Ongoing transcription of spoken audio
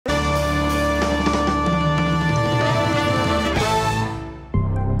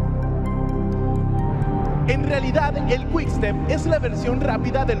realidad, el quickstep es la versión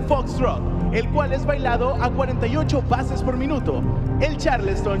rápida del foxtrot, el cual es bailado a 48 pases por minuto. El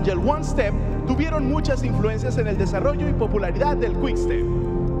charleston y el one step tuvieron muchas influencias en el desarrollo y popularidad del quickstep.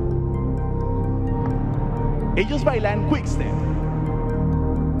 Ellos bailan quickstep.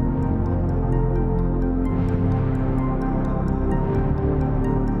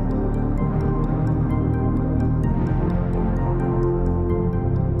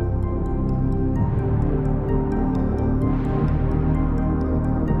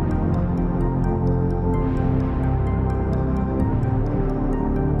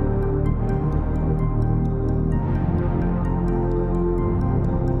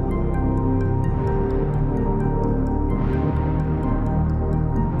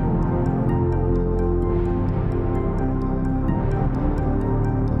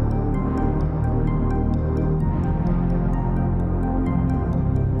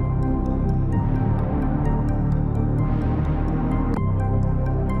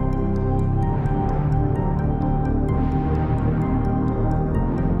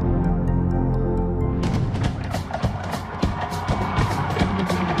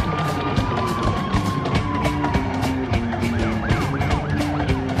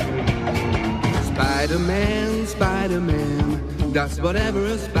 Spider-Man, Spider-Man, does whatever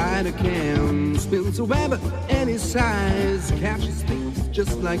a spider can. Spins a web any size, catches things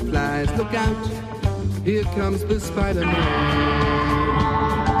just like flies. Look out, here comes the Spider-Man.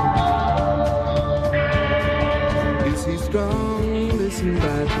 Is he strong? Listen,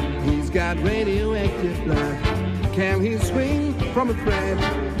 but he's got radioactive blood. Can he swing from a thread?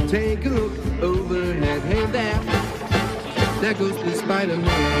 Take a look overhead. Hey there goes the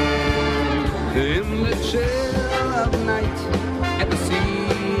Spider-Man. In the chill of night, at the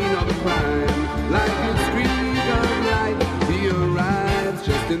scene of a crime, like a streak of light, he arrives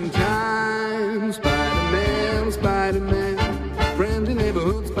just in time. Spider-Man, Spider-Man, friendly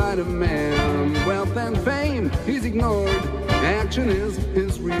neighborhood Spider-Man. Wealth and fame, he's ignored. Action is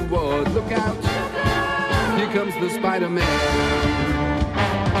his reward. Look out, here comes the Spider-Man.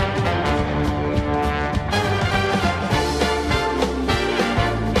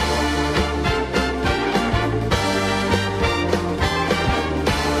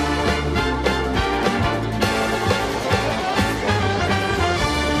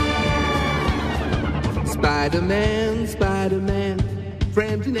 Spider-Man, Spider-Man,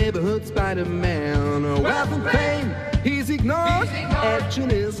 friendly neighborhood Spider-Man. Wealth and fame, he's ignored. Action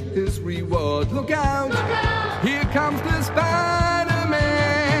is his reward. Look out, here comes the Spider-Man.